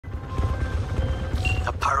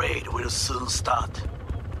parade will soon start.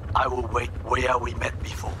 I will wait where we met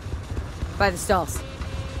before. By the stalls.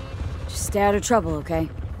 Just stay out of trouble, okay?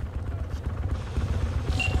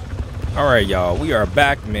 Alright, y'all, we are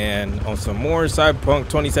back, man, on some more Cyberpunk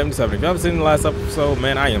 2077. If you haven't seen the last episode,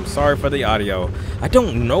 man, I am sorry for the audio. I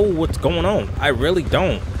don't know what's going on. I really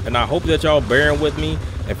don't. And I hope that y'all bearing with me.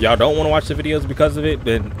 If y'all don't want to watch the videos because of it,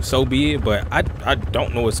 then so be it. But I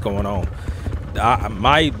don't know what's going on.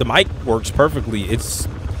 The mic works perfectly. It's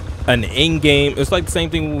an in-game. It's like the same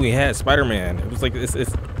thing when we had Spider-Man. It was like it's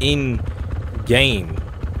in-game.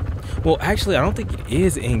 Well, actually, I don't think it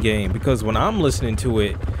is in-game because when I'm listening to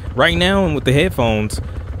it right now and with the headphones,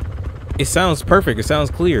 it sounds perfect. It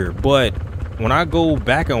sounds clear. But when I go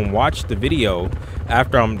back and watch the video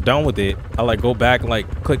after I'm done with it, I like go back and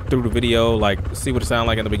like click through the video, like see what it sounds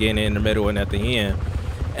like in the beginning, in the middle, and at the end,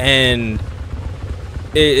 and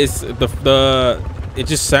it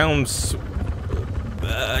just sounds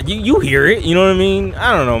you hear it, you know what I mean?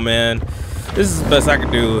 I don't know, man. This is the best I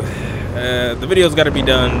can do. The video's got to be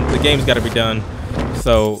done, the game's got to be done,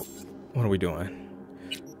 so what are we doing?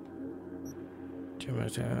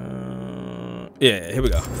 Yeah, here we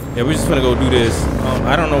go. Yeah, we're just gonna go do this.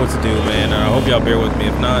 I don't know what to do, man. I hope y'all bear with me.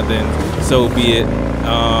 If not, then so be it.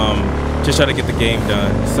 Just try to get the game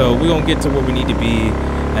done. So we're gonna get to where we need to be,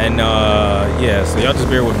 and yeah, so y'all just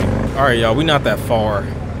bear with me. All right, y'all, we not that far.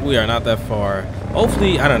 We are not that far.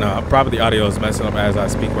 Hopefully, I don't know, probably the audio is messing up as I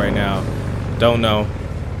speak right now. Don't know,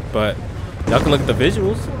 but y'all can look at the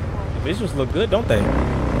visuals. The visuals look good, don't they?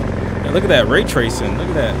 Yeah, look at that ray tracing. Look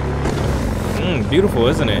at that. Beautiful,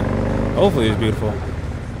 isn't it? Hopefully it's beautiful.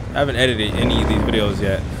 I haven't edited any of these videos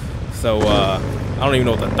yet, so I don't even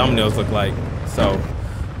know what the thumbnails look like. So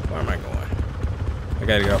where am I going? I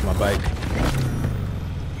gotta get off my bike.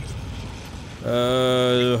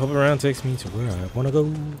 Hover around takes me to where I want to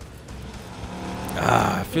go.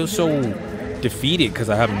 I feel so defeated because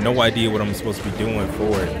I have no idea what I'm supposed to be doing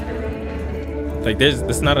for it. Like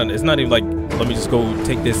it's not even like let me just go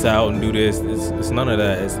take this out and do this. It's none of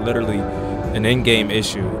that. It's literally an in-game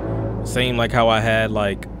issue. Same like how I had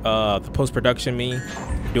like the post-production me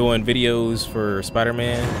doing videos for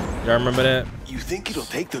Spider-Man. Y'all remember that? You think it'll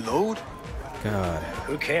take the load? God.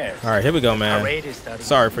 Who cares? All right, here we go, man.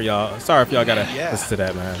 Sorry for y'all. Sorry if y'all gotta listen to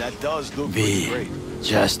that, man. That does look pretty great.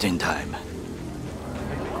 Just in time.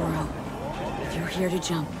 Goro, if you're here to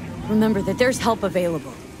jump, remember that there's help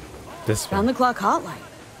available. This one. Round the clock hotline.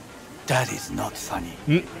 That is not funny.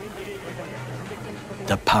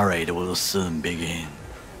 The parade will soon begin.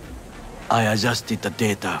 I adjusted the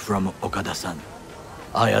data from Okada-san.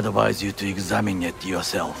 I advise you to examine it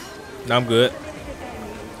yourself. I'm good.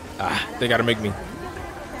 They gotta make me.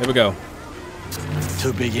 Here we go.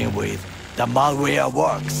 To begin with, the malware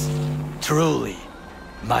works. Truly,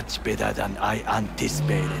 much better than I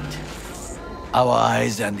anticipated. Our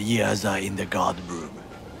eyes and ears are in the guard room.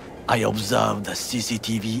 I observed the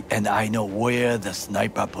CCTV and I know where the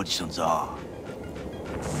sniper positions are.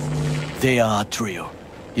 They are a trio.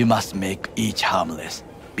 You must make each harmless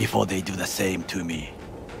before they do the same to me.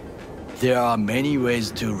 There are many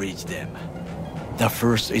ways to reach them. The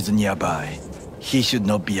first is nearby. He should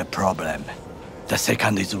not be a problem. The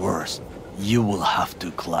second is worse. You will have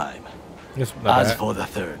to climb. As for the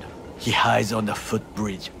third, he hides on the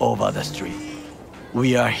footbridge over the street.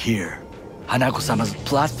 We are here. Hanako-sama's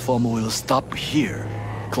platform will stop here,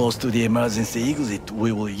 close to the emergency exit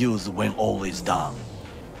we will use when all is done.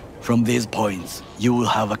 From these points, you will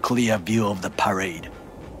have a clear view of the parade,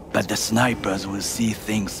 but the snipers will see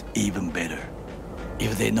things even better.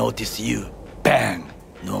 If they notice you, bang!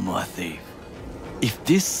 No more thief. If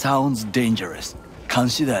this sounds dangerous,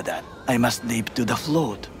 consider that I must leap to the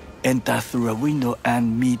float, enter through a window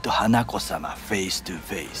and meet Hanako-sama face to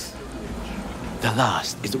face. The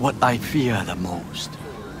last is what I fear the most.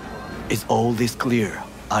 Is all this clear?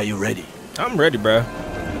 Are you ready? I'm ready, bro.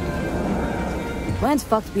 Plan's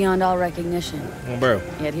fucked beyond all recognition. Oh, bro.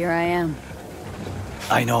 Yet here I am.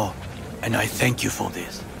 I know, and I thank you for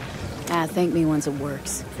this. Thank me once it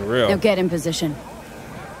works. For real. Now get in position.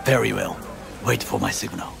 Very well. Wait for my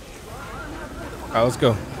signal. All right, let's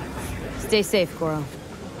go. Stay safe, Goro.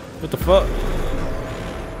 What the fuck?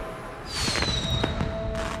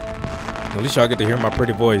 At least y'all get to hear my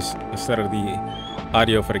pretty voice instead of the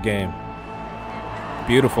audio for the game.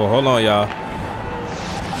 Beautiful. Hold on, y'all.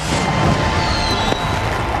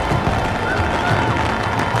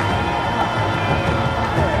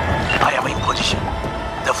 I am in position.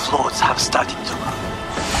 The floats have started to run.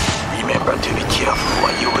 Remember to be careful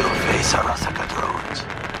when you will face Arasaka drones.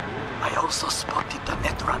 I also spotted the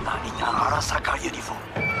netrunner in an Arasaka uniform.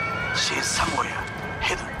 She is somewhere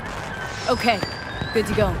hidden. Okay, Good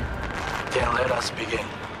to go. Then let us begin.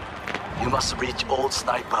 You must reach all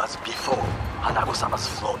snipers before Hanako-sama's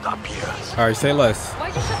float appears. Alright, say less.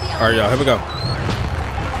 Alright, y'all, here we go.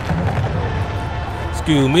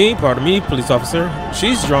 Excuse me, pardon me, police officer.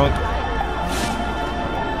 She's drunk.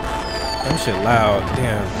 That shit loud,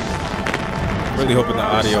 damn. Really hoping the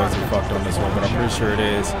audio isn't fucked on this one, but I'm pretty sure it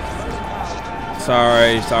is.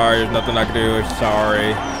 Sorry, there's nothing I can do.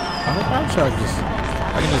 Sorry. I'm trying to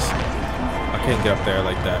I can't get up there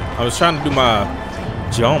like that. I was trying to do my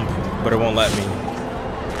jump, but it won't let me.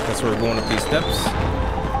 Guess we're going up these steps.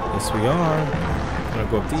 Yes, we are. I'm gonna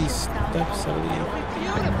go up these steps, I believe.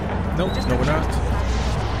 Nope, no, we're not.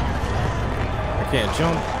 I can't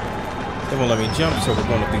jump. They won't let me jump, so we're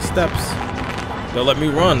going up these steps. They'll let me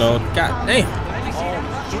run, though. God damn.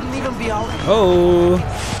 Oh,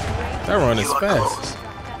 that run is fast. Close.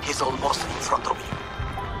 He's almost in front of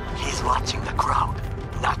you. He's watching the crowd,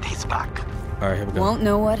 not his back. All right, here we go. Won't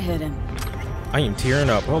know what hit him. I am tearing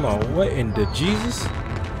up. Hold on. What in the Jesus?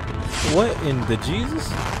 What in the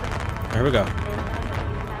Jesus? Here we go.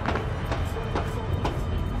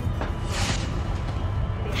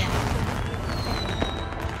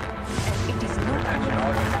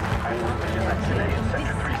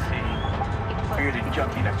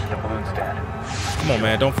 Come on,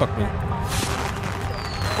 man. Don't fuck me.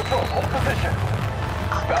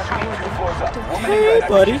 Hey,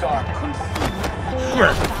 buddy. Come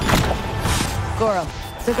here. Goro,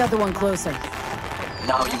 took out the one closer.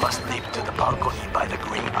 Now you must leap to the balcony by the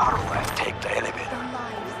green arrow and take the elevator.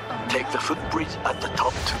 Take the footbridge at the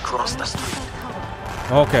top to cross the street.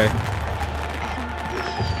 Okay.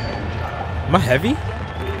 Am I heavy?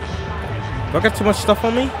 Do I got too much stuff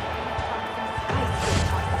on me?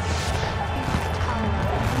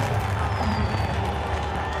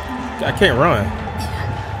 I can't run.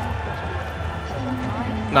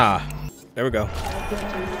 Nah. There we go.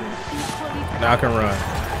 Now I can run.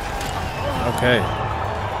 Okay.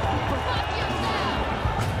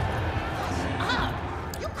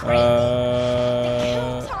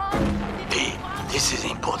 P, this is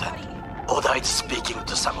important. Oda is speaking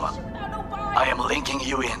to someone. I am linking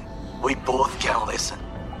you in. We both can listen.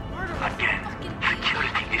 Again,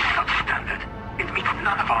 security is substandard. It meets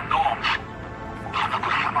none of our norms.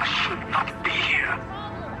 Hanako-sama should not be here.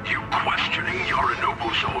 You questioning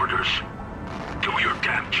Yorinobu's orders? Do your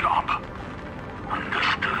damn job.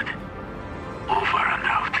 Understood. Over and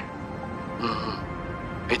out.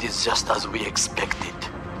 It is just as we expected.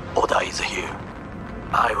 Oda is here.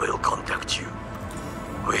 I will contact you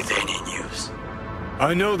with any news.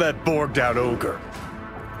 I know that borged out ogre.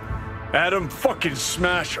 Adam fucking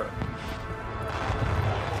Smasher.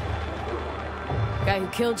 Guy who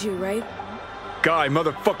killed you, right? Guy,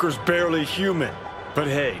 motherfucker's barely human. But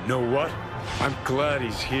hey, know what? I'm glad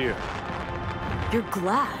he's here. You're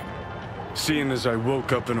glad? Seeing as I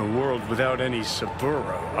woke up in a world without any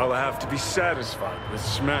Saburo, I'll have to be satisfied with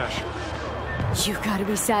Smasher. You gotta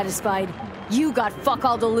be satisfied. You got fuck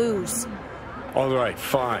all to lose. Alright,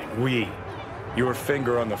 fine, your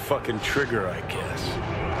finger on the fucking trigger, I guess.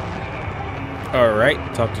 Alright,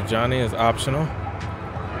 talk to Johnny is optional.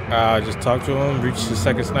 Just talk to him, reach the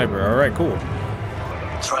second sniper. Alright, cool.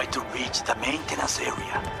 Try to reach the maintenance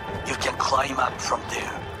area. You can climb up from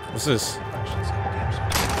there. What's this?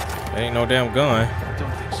 Ain't no damn gun.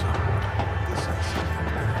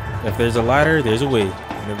 If there's a ladder, there's a way.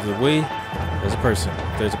 And if there's a way, there's a person.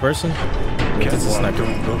 If there's a person, Guess there's a sniper.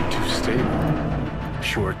 don't look too stable.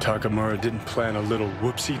 Sure Takamura didn't plan a little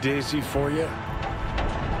whoopsie-daisy for you?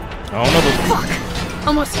 I don't know, but Fuck!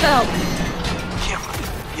 Almost fell.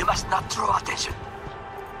 Careful. You must not draw attention.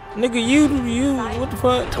 nigga, you, what the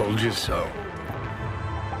fuck? Told you so.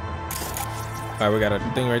 Alright, we got a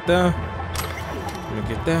thing right there. Let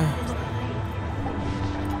me get that.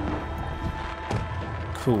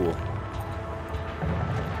 Cool.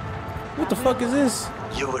 What the fuck is this?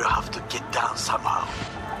 You will have to get down somehow.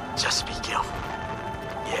 Just be careful.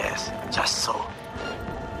 Yes, just so.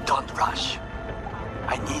 Don't rush.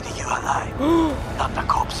 I need you alive, not the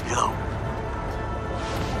corpse below.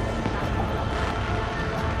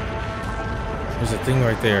 There's a thing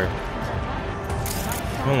right there.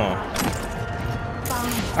 Hold on.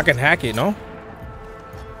 I can hack it, no?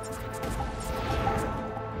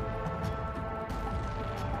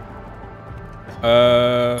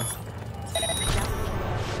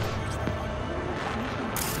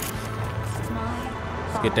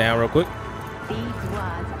 Let's get down real quick.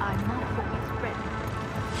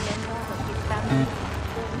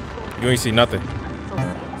 You ain't see nothing.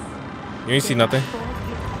 You ain't see nothing.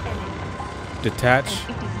 Detach.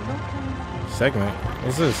 Segment.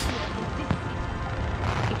 What's this?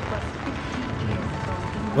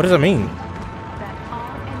 What does that mean?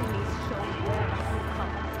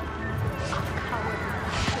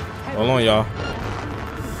 Hold on, y'all.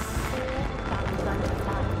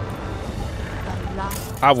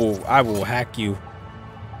 I will hack you.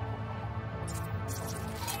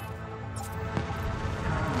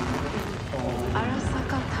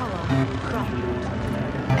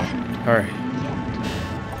 All right.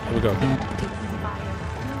 Here we go.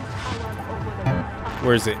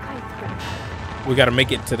 Where is it? We got to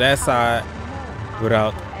make it to that side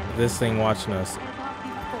without this thing watching us.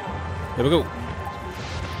 Here we go.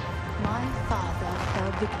 My father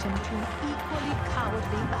fell victim to an equally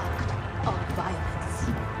cowardly act of violence.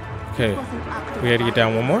 Okay. We had to get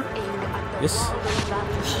down one more. Yes.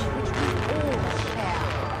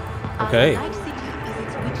 Okay.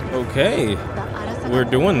 Okay. We're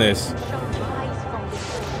doing this.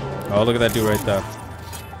 Oh, look at that dude right there.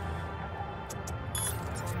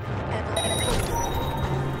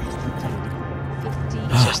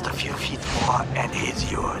 Just a few feet more and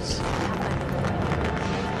he's yours.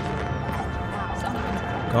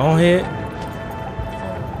 Go ahead.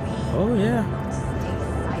 Oh, yeah.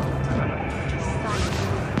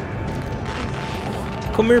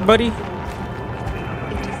 Come here, buddy.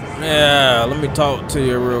 Yeah, let me talk to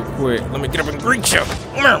you real quick. Let me get up and greet you.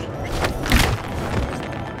 Come here.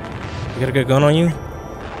 You got a good gun on you?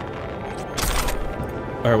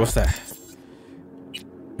 All right, what's that?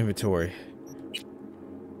 Inventory.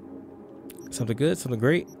 Something good, something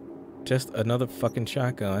great. Just another fucking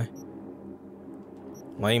shotgun.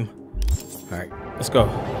 Lame. All right, let's go.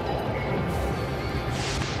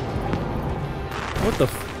 What the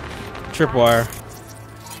tripwire?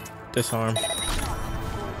 Disarm.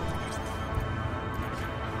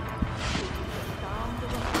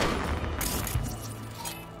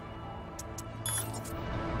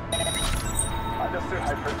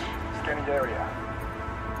 Scanning the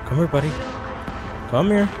area. Come here, buddy. Come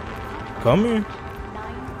here. Come here.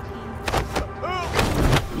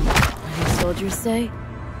 What do soldiers say?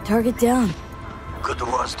 Target down. Good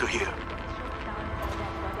words to hear.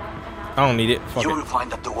 I don't need it. Fuck You it. will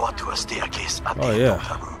find a door to a staircase at the Oh, end yeah. of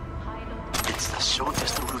the room. It's the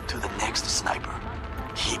shortest route to the next sniper.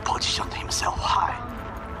 He positioned himself high.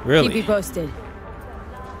 Keep me Really? posted.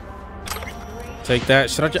 Take that.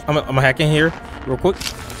 Should I just, I'm gonna hack in here real quick.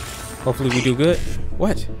 Hopefully we do good.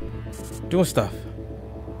 What? Doing stuff.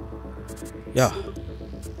 Yeah.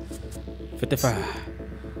 55.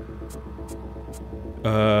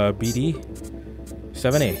 BD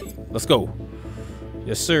 7A. Let's go.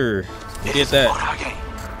 Yes, sir. We did that. Again.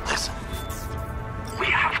 Listen, We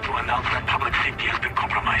have to announce that public safety has been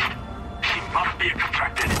compromised. She must be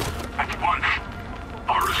extracted at once.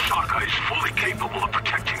 Arasaka is fully capable of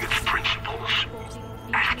protecting its principles.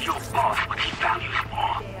 Ask your boss what he values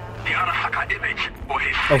more. The Arasaka image or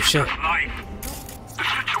his Oh, shit. sister's life. The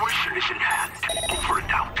situation is in hand. Over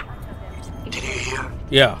and out. did you hear?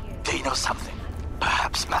 Yeah. They know something.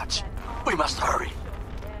 Perhaps match. We must hurry.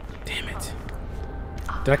 Damn it.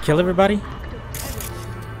 Did I kill everybody?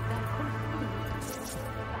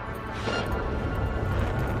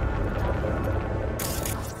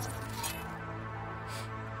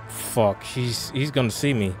 Fuck, he's gonna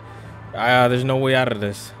see me. There's no way out of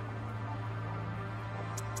this.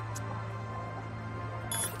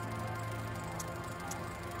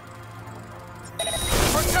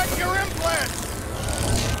 Protect your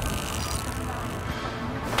implants!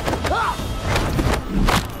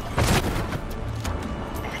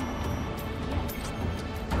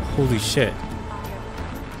 Holy shit.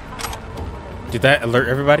 Did that alert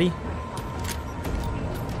everybody?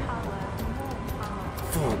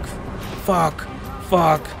 Fuck. Fuck.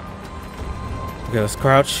 Fuck. Okay, let's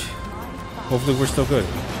crouch. Hopefully we're still good.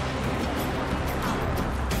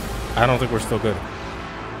 I don't think we're still good.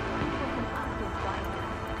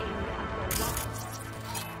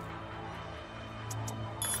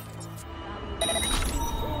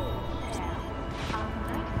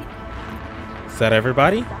 Is that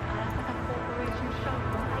everybody?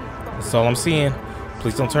 That's all I'm seeing.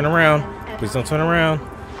 Please don't turn around. Please don't turn around.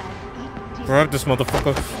 Break this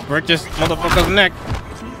motherfucker. Break this motherfucker's neck.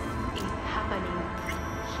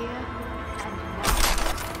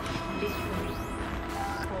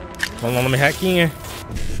 Hold on, let me hack in.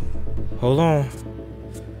 Hold on.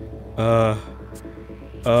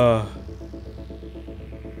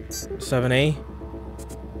 7A.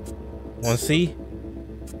 1C.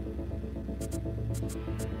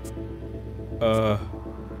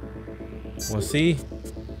 1C.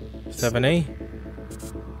 7A.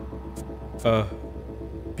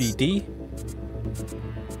 BD.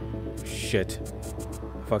 Shit.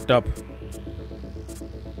 Fucked up.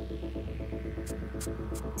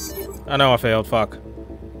 I know I failed. Fuck.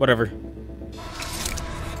 Whatever.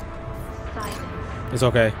 It's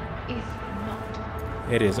okay.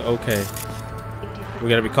 It is okay. We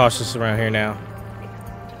gotta be cautious around here now.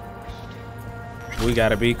 We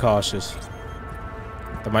gotta be cautious.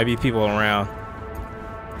 There might be people around.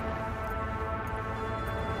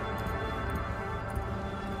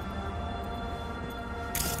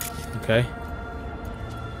 Okay.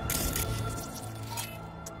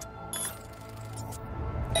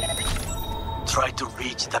 Try to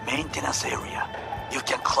reach the maintenance area. You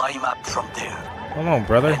can climb up from there. Hold on,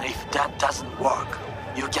 brother. And if that doesn't work,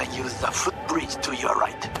 you can use the footbridge to your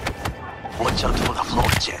right. Watch out for the floor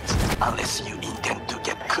jets. Unless you intend to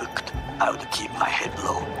get cooked, I would keep my head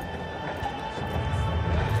low.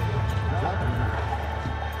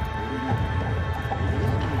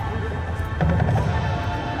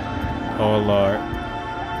 Oh, Lord.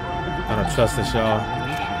 I don't trust this, y'all.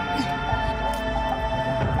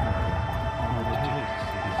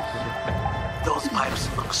 Those pipes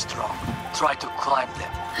look strong. Try to climb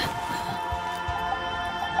them.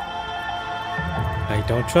 I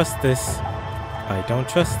don't trust this. I don't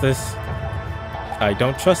trust this. I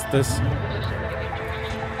don't trust this.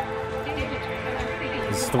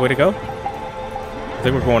 Is this the way to go? I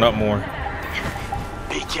think we're going up more.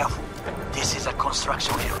 Be careful. This is a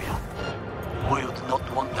construction area. We would not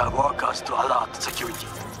want our workers to alert security.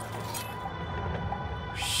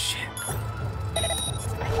 Shit.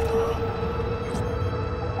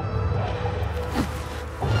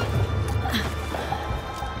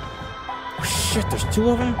 Oh, shit, there's two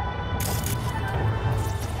of them?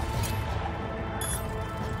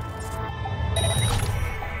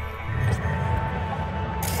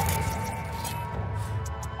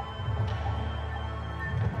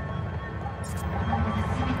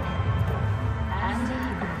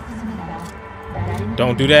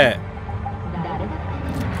 Don't do that.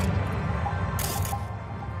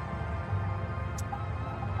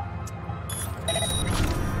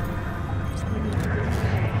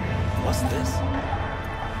 What's this?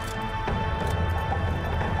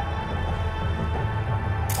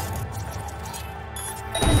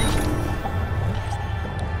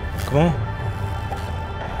 Come on.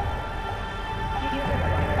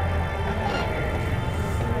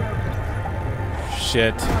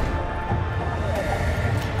 Shit.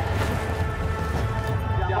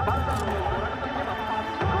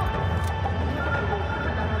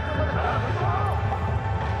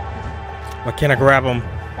 Why can't I grab him?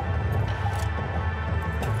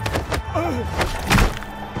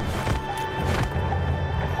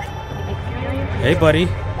 Hey, buddy.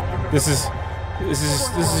 This is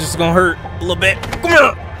just gonna hurt a little bit. Come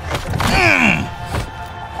here.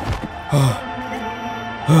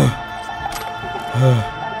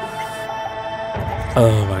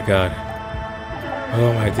 Oh my god.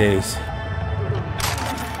 Oh my days.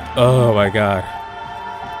 Oh my god.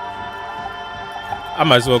 I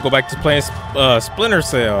might as well go back to playing Splinter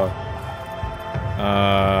Cell.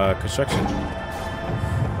 Construction.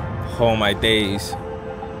 Oh my days.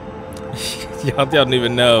 Y'all don't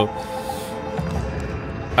even know.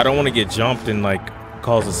 I don't want to get jumped and like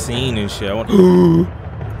cause a scene and shit. I want.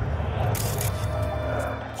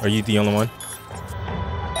 Are you the only one?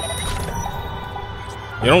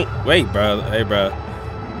 You don't wait, bro. Hey, bro.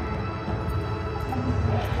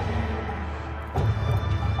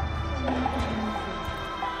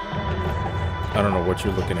 I don't know what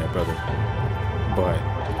you're looking at, brother, but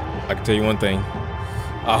I can tell you one thing.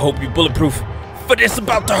 I hope you're bulletproof for this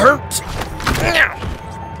about to hurt.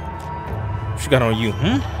 What you got on you,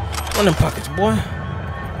 Run them pockets, boy.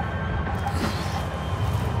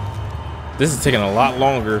 This is taking a lot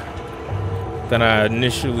longer than I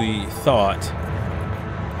initially thought.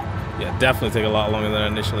 Yeah, definitely take a lot longer than I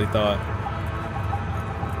initially thought.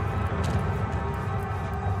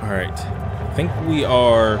 All right, I think we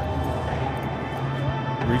are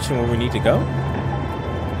reaching where we need to go.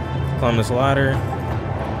 Climb this ladder.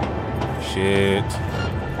 Shit.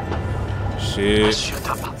 Shit.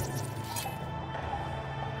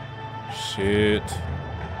 Shit.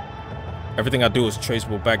 Everything I do is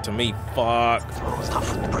traceable back to me. Fuck.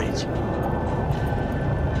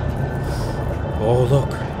 Oh, look.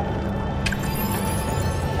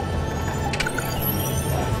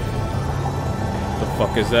 The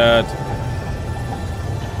fuck is that?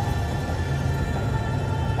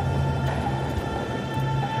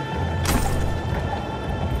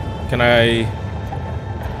 Can I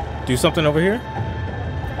do something over here?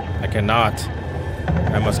 I cannot.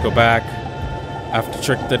 I must go back. I have to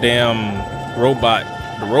trick the damn robot.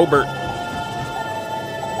 The robot.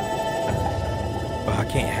 Oh, I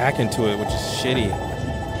can't hack into it, which is shitty.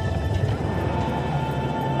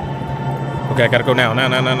 Okay, I gotta go now. No.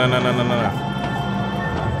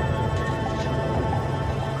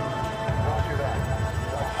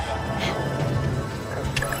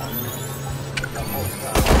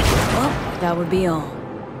 Well, that would be all.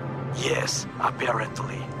 Yes,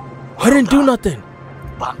 apparently. I didn't do nothing.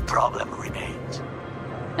 One problem remains.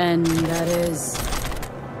 And that is...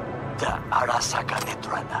 The Arasaka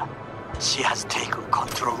Netrunner. She has taken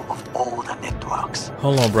control of all the networks.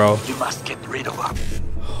 Hold on, bro. You must get rid of her.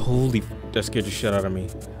 Holy, that scared the shit out of me.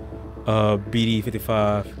 BD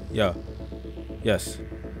 55. Yeah. Yes.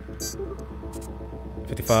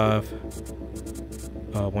 55.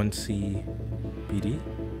 1C BD.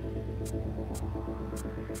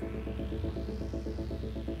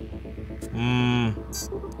 Hmm.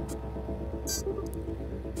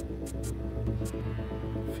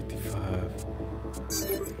 55.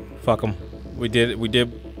 Fuck them. We did what we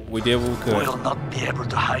could. We'll not be able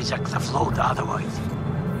to hijack the float otherwise.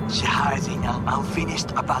 She hides in an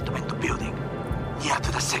unfinished apartment building, near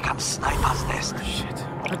to the second sniper's nest. Shit.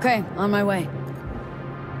 Okay, on my way.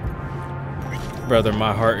 Brother,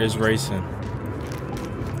 my heart is racing.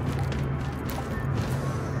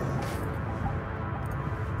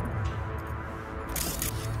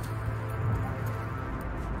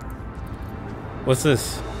 What's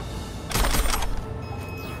this?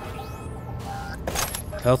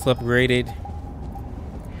 Health upgraded.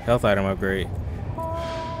 Health item upgrade.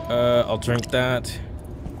 I'll drink that.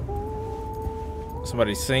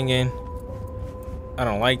 Somebody's singing. I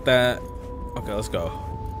don't like that. Okay, let's go.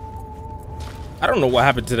 I don't know what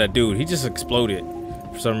happened to that dude. He just exploded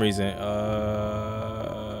for some reason.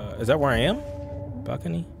 Is that where I am?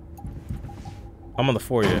 Balcony? I'm on the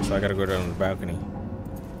foyer, so I gotta go down to the balcony.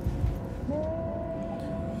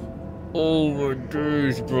 Oh my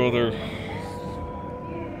days, brother.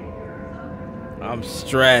 I'm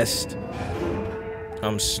stressed.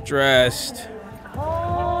 I'm stressed. Oh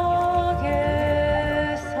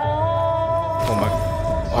my.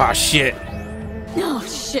 Oh shit. Oh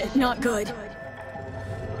shit, not good.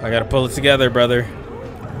 I gotta pull it together, brother.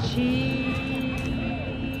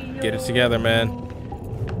 Get it together, man.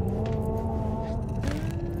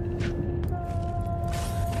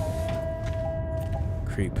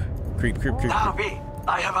 Creep. Now, V,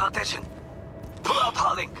 I have our attention. Pull out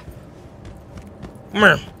her link.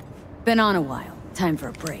 Been on a while. Time for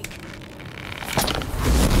a break.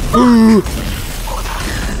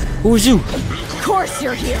 Who is you? Of course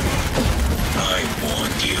you're here. I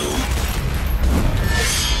warned you.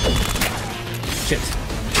 Shit.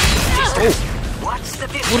 What's the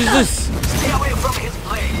difference? What is this? Stay away from his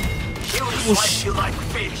blade. He will slice you like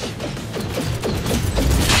fish.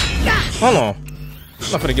 Hold on.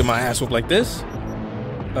 I'm not gonna get my ass whooped like this.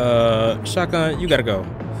 Shotgun, you gotta go.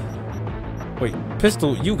 Wait,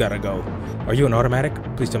 pistol, you gotta go. Are you an automatic?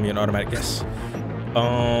 Please tell me you're an automatic. Yes.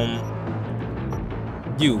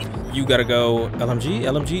 You gotta go. LMG.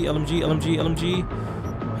 I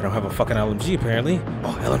don't have a fucking LMG apparently.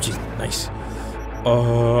 Oh, LMG, nice.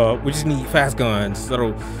 We just need fast guns.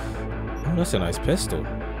 Oh, that's a nice pistol.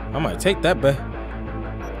 I might take that, bet.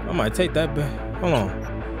 Hold on.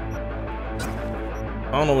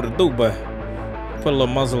 I don't know what to do, but put a little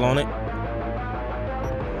muzzle on it.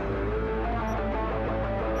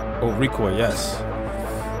 Oh, recoil, yes.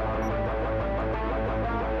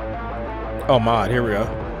 Oh, mod, here we go.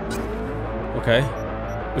 Okay.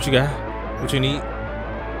 What you got? What you need?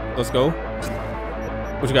 Let's go.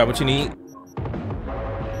 What you got? What you need?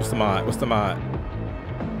 What's the mod?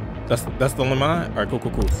 That's the only mod? All right, cool.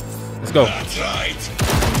 Let's go. That's right.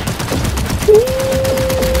 Ooh.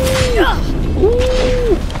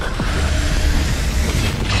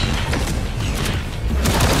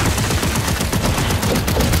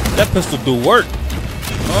 That pistol do work.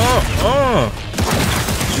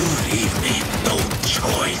 You leave me no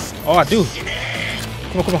choice. Oh, I do.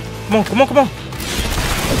 Come on.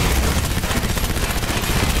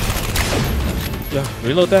 Yeah,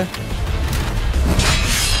 reload that.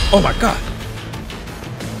 Oh my god.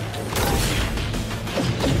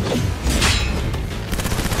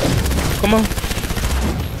 Come on.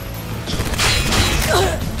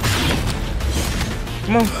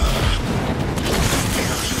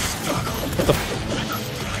 What the?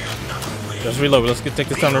 Let's reload. Let's take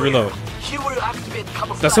this time to reload. He will activate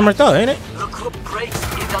camouflage. That's him right there, ain't it? Look who breaks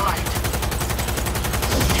in the light.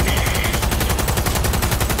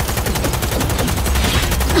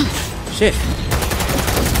 Shit.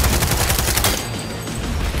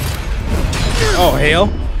 Oh, hell.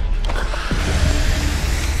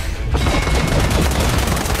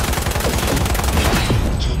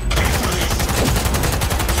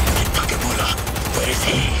 Where is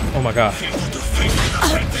he? Oh my god.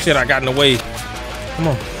 Shit, I got in the way. Come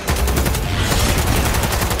on.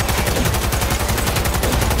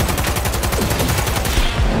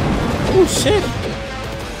 Oh shit.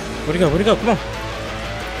 Where'd he go? Where'd he go? Come on.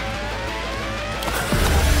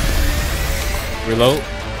 Reload.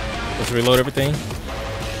 Let's reload everything.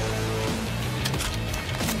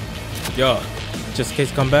 Yo, just in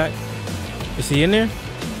case come back. Is he in there?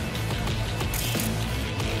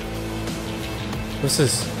 What's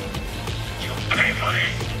this?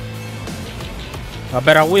 I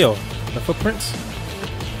bet I will. The footprints.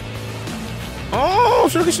 Oh,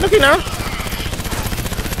 snooky now.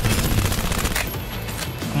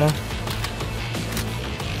 Come on.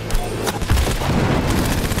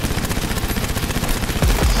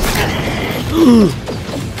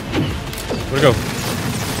 Where'd it go?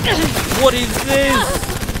 What is this?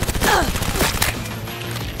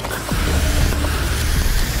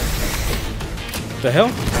 The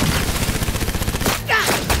hell?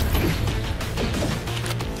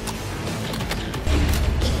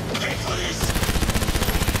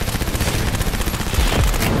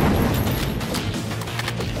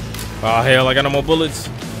 Oh hell, I got no more bullets.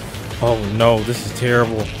 Oh no, this is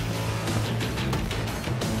terrible.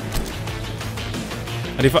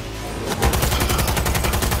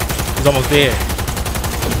 He's almost dead.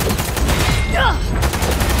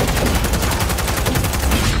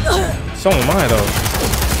 So am I though.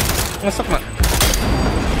 Let's suck my.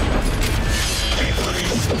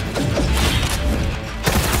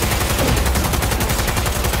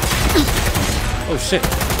 Oh shit.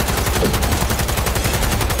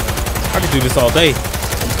 I could do this all day.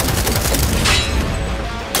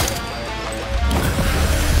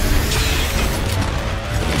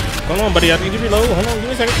 Hold on, buddy. I need to reload. Hold on, give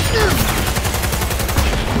me a second.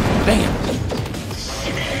 Damn.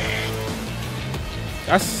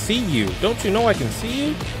 I see you. Don't you know I can see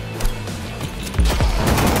you?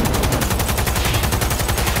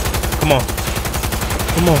 Come on.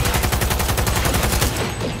 Come on.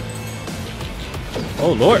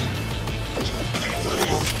 Oh, Lord.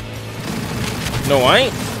 No, I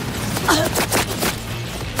ain't.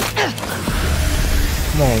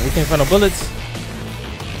 Come on, we can't find no bullets.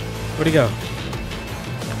 Where'd he go?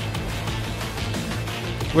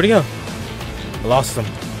 Where'd he go? I lost him.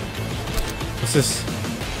 What's this?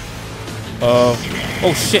 Oh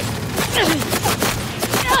shit.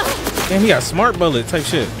 Damn, he got smart bullet type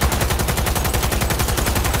shit.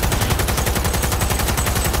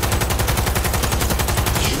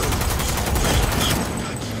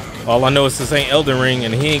 All I know is this ain't Elden Ring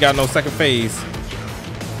and he ain't got no second phase.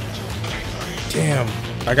 Damn,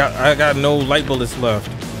 I got no light bullets left.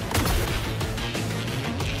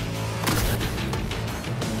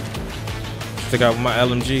 Stick out with my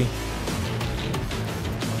LMG.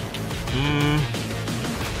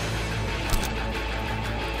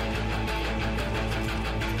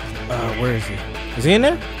 Where is he? Is he in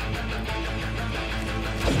there?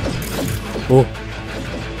 Oh.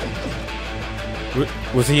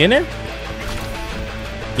 Was he in there?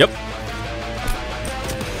 Yep.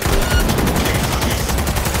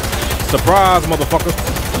 Surprise, motherfucker.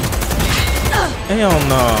 Hell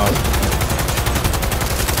no.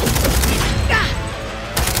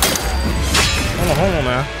 Hold on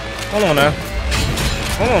now. Hold on now.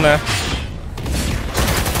 Hold on now.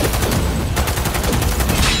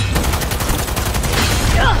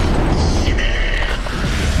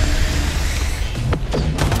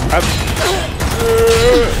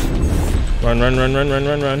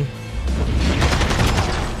 Run.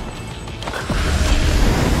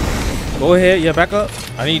 Go ahead, yeah, back up.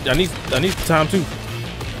 I need time too.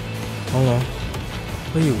 Hold on.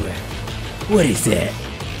 Where you at? What is that?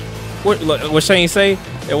 What Shane say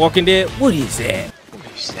at Walking Dead? What is that? What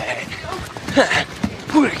is that?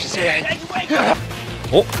 What is that?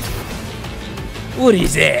 Oh. What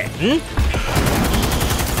is that?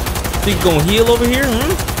 Think you gonna heal over here?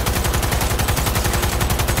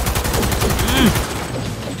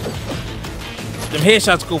 Them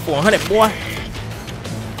headshots go for 100, boy.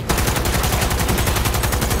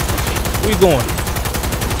 Where you going?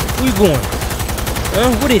 Where you going?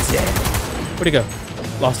 What is that? Where'd he go?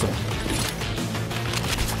 Lost him.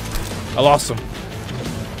 I lost him.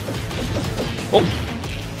 Oh,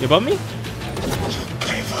 you above me?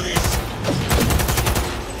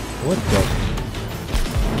 What the?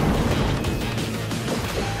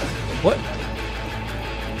 What?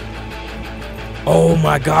 Oh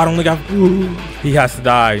my God! Only got. He has to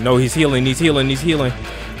die. No, he's healing. He's healing. He's healing.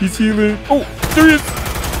 He's healing. Oh, there he is.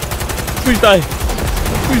 Please die.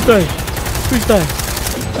 Please die. Please die.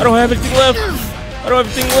 I don't have anything left. I don't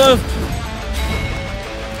have anything left.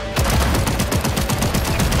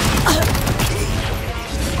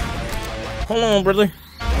 Hold on, brother.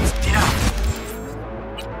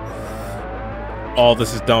 All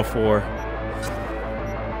this is done for.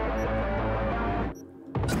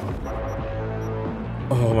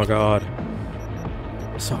 Oh my god.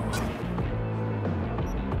 So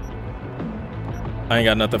I ain't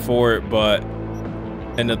got nothing for it, but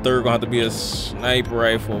and the third gonna have to be a sniper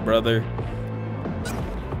rifle, brother.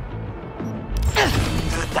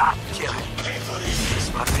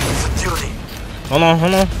 Hold on,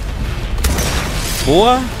 hold on.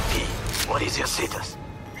 Boy. What is your status?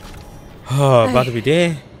 Oh, about to be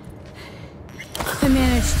dead. I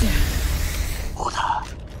managed to. Oda,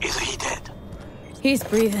 is he dead? He's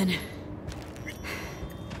breathing.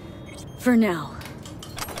 For now.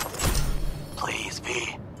 Please,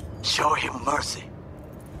 V. Show him mercy.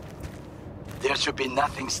 There should be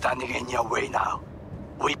nothing standing in your way now.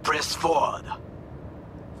 We press forward.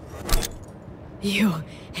 You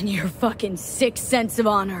and your fucking sick sense of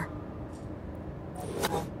honor.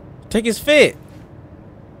 Take his fit.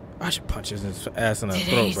 I should punch his ass in the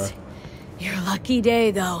throat, bro. Your lucky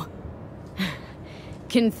day, though.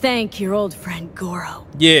 Can thank your old friend Goro.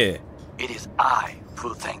 Yeah. It is I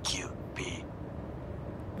who thank you, V.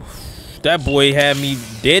 That boy had me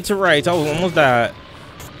dead to rights. I almost died.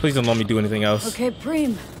 Please don't let me do anything else. Okay,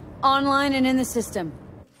 Preem. Online and in the system.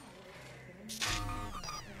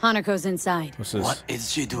 Hanako's inside. What's this? What is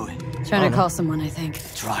she doing? Trying to call someone, I think.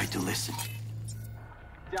 Try to listen.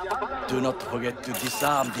 Do not forget to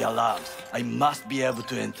disarm the alarms. I must be able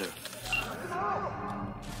to enter.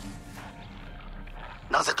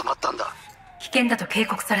 なぜ止まったんだ? 危険だと警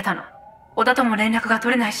告されたの。小田とも連絡が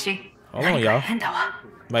取れないし。何か変だわ。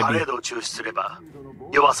パレードを中止すれば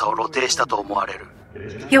弱さを露呈したと思われる。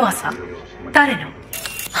弱さ？誰の？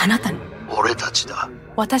あなたの。俺たちだ。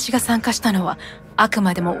私が参加したのはあく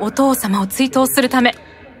までもお父様を追悼するため。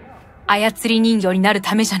操り人形になる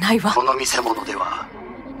ためじゃないわ。この見せ物では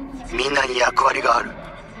みんなに役割がある。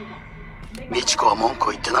美智子は文句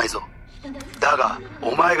を言ってないぞ。だが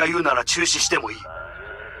お前が言うなら中止してもいい。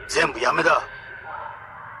全部やめだ。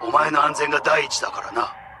お前の安全が第一だから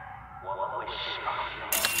な。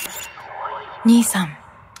兄さん、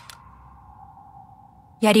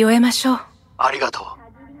やり終えましょう。ありがとう、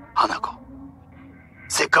花子。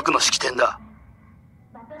せっかくの式典だ。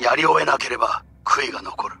やり終えなければ悔いが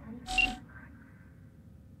残る。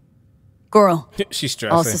Goro, She's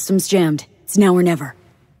all stressing. systems jammed. It's now or never.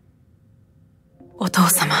 お父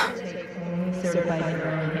様。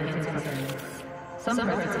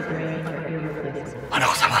花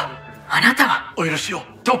子様。あなたはお許しを。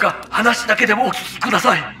どうか話だけでもお聞きくだ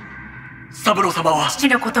さい。三郎様は父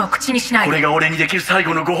のことを口にしないで。これが俺にできる最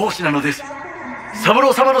後のご奉仕なのです。三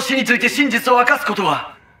郎様の死について真実を明かすこと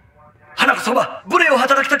は花子様、無礼を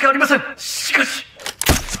働きたくありません。しかし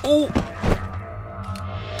お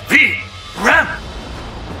V! Run!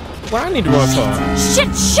 Well, I need to run far.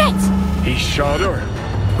 Shit! He shot her.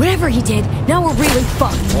 Whatever he did, now we're really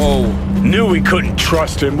fucked. Whoa. Knew we couldn't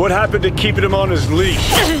trust him. What happened to keeping him on his leash?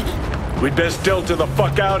 We'd best Delta the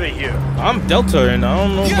fuck out of here. I'm Delta and I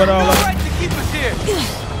don't know about all that. Right to keep us here.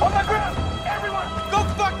 On the ground! Everyone, go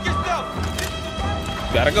fuck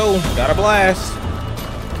yourself! Gotta go. Gotta blast.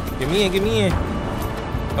 Get me in.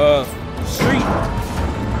 Street.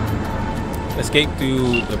 Escape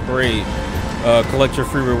through the parade. Collect your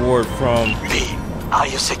free reward from... V, are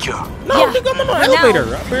you secure? No, Yeah, nigga, I'm on for the elevator.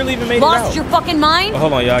 now. I barely even made it Lost out. your fucking mind? Oh,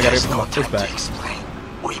 hold on, y'all. I gotta There's put no my push time to back. explain.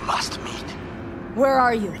 We must meet. Where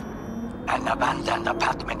are you? An abandoned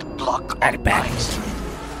apartment block on Pine Street.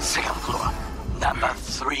 Second floor. Number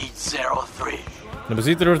 303. Number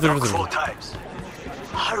 303. 4 times.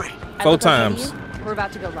 Hurry. 4 times. We're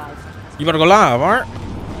about to go live. You better go live, alright?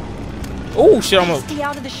 Oh, shit, Stay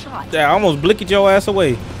out of the shot. yeah, I almost blinked your ass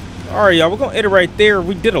away. Alright, y'all, we're gonna end it right there.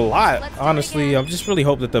 We did a lot, honestly. I just really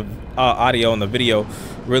hope that the audio and the video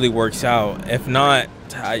really works out. If not,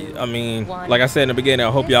 I mean, like I said in the beginning, I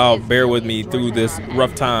hope y'all bear with me through this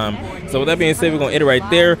rough time. So with that being said, we're gonna end it right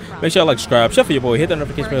there. Make sure y'all like, subscribe, share for your boy, hit that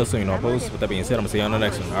notification bell so you know I post. With that being said, I'm gonna see you on the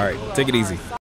next one. Alright, take it easy.